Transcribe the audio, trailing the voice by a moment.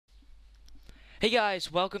Hey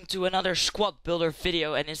guys, welcome to another squad builder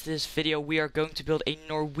video, and in this video we are going to build a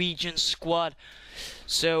Norwegian squad.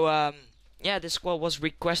 So yeah, this squad was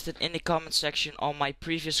requested in the comment section on my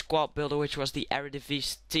previous squad builder, which was the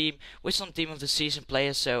Eredivisie team with some team of the season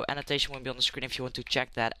players, so annotation will be on the screen if you want to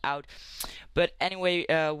check that out. But anyway,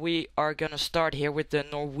 we are gonna start here with the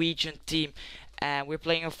Norwegian team. And we're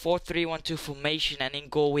playing a 4-3-1-2 formation, and in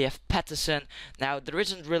goal we have Pettersen. Now there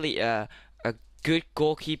isn't really a good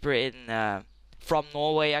goalkeeper in from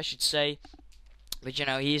Norway, I should say, but you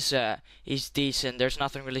know, he's decent. There's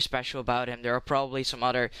nothing really special about him. There are probably some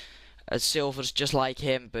other silvers just like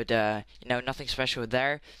him, but you know, nothing special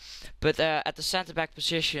there. But at the centre back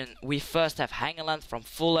position, we first have Hangeland from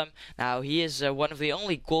Fulham. Now he is one of the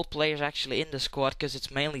only gold players actually in the squad, because it's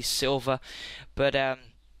mainly silver. But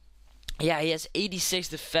yeah, he has 86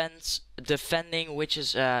 defending, which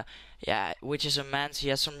is immense. He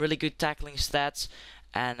has some really good tackling stats,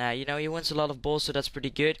 and you know, he wins a lot of balls, so that's pretty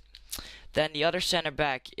good. Then the other center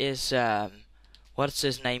back is what's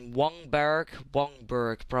his name?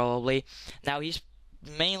 Wangberg probably. Now he's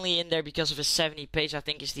mainly in there because of his 70 pace. I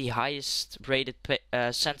think he's the highest rated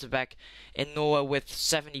center back in Norway with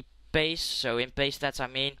 70 pace. So in pace stats, I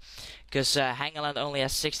mean, because Hangeland only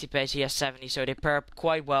has 60 pace, he has 70, so they pair up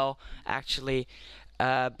quite well actually.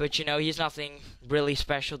 But you know, he's nothing really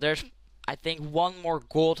special. There's, I think, one more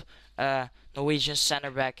gold Norwegian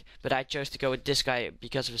center back, but I chose to go with this guy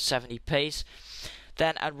because of his 70 pace.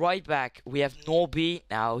 Then at right back we have Norbye.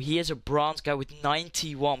 Now he is a bronze guy with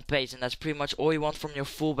 91 pace, and that's pretty much all you want from your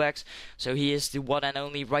fullbacks. So he is the one and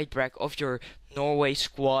only right back of your Norway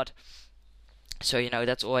squad. So you know,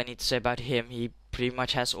 that's all I need to say about him. He pretty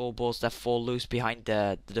much has all balls that fall loose behind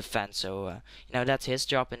the defense. So you know, that's his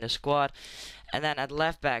job in the squad. And then at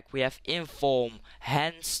left back we have inform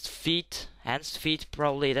Hanstveit,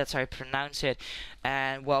 probably that's how I pronounce it.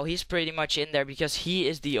 And well, he's pretty much in there because he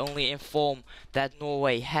is the only inform that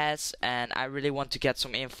Norway has, and I really want to get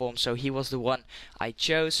some inform, so he was the one I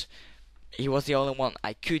chose. He was the only one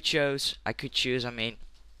I could choose. I mean.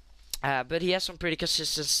 But he has some pretty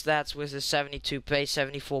consistent stats with his 72 pace,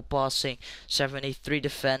 74 passing, 73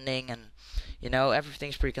 defending, and you know,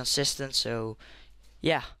 everything's pretty consistent. So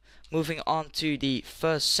yeah, moving on to the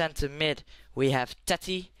first center mid, we have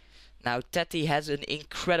Tettey. Now Tettey has an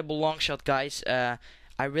incredible long shot, guys. I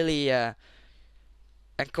really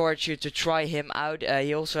encourage you to try him out.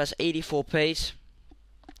 He also has 84 pace.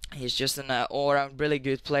 He's just an all-around really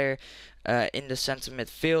good player in the center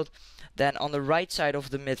midfield. Then on the right side of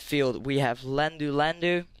the midfield we have Landu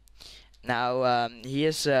Landu. Now he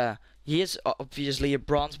is obviously a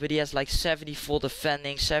bronze, but he has like 74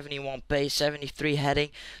 defending, 71 pace, 73 heading.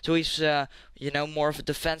 So he's you know, more of a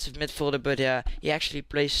defensive midfielder, but he actually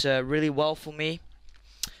plays really well for me.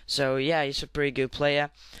 So yeah, he's a pretty good player.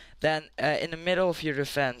 Then in the middle of your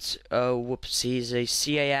defense, he's a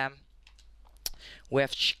CAM. We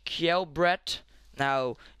have Skjelbred.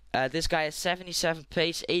 Now this guy has 77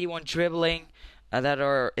 pace, 81 dribbling. That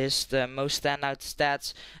is the most standout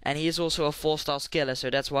stats, and he is also a 4-star skiller, so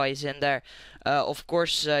that's why he's in there. Of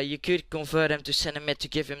course, you could convert him to center mid to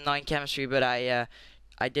give him 9 chemistry, but I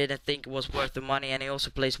didn't think it was worth the money, and he also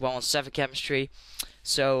plays well on 7 chemistry.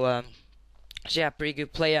 So yeah, pretty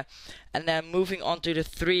good player. And then moving on to the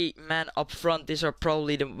 3 men up front, these are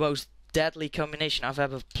probably the most deadly combination I've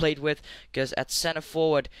ever played with, because at center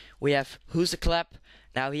forward we have Huseklepp.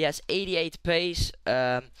 Now he has 88 pace,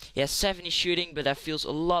 he has 70 shooting, but that feels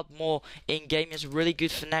a lot more in game. He has a really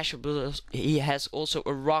good finesse, but he has also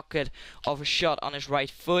a rocket of a shot on his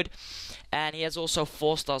right foot, and he has also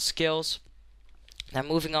 4-star skills. Now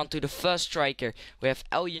moving on to the first striker, we have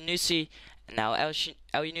Elyounoussi. Now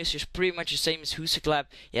Elyounoussi is pretty much the same as Huseklepp.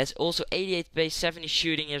 He has also 88 pace, 70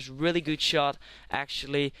 shooting. He has really good shot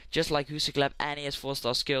actually, just like Huseklepp, and he has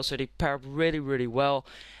 4-star skills, so they pair up really well.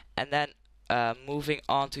 And then moving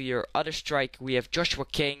on to your other striker, we have Joshua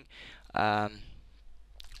King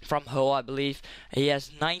from Hull, I believe. He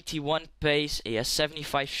has 91 pace, he has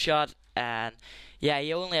 75 shot, and yeah,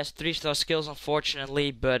 he only has 3-star skills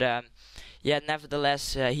unfortunately, but yeah,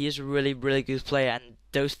 nevertheless, he is a really good player, and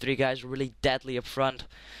those 3 guys are really deadly up front.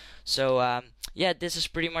 So yeah, this is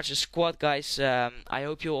pretty much a squad, guys. I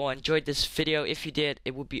hope you all enjoyed this video. If you did,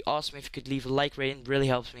 it would be awesome if you could leave a like rating. It really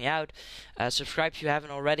helps me out. Subscribe if you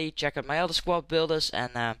haven't already. Check out my other squad builders,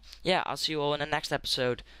 and yeah, I'll see you all in the next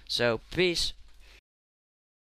episode. So peace.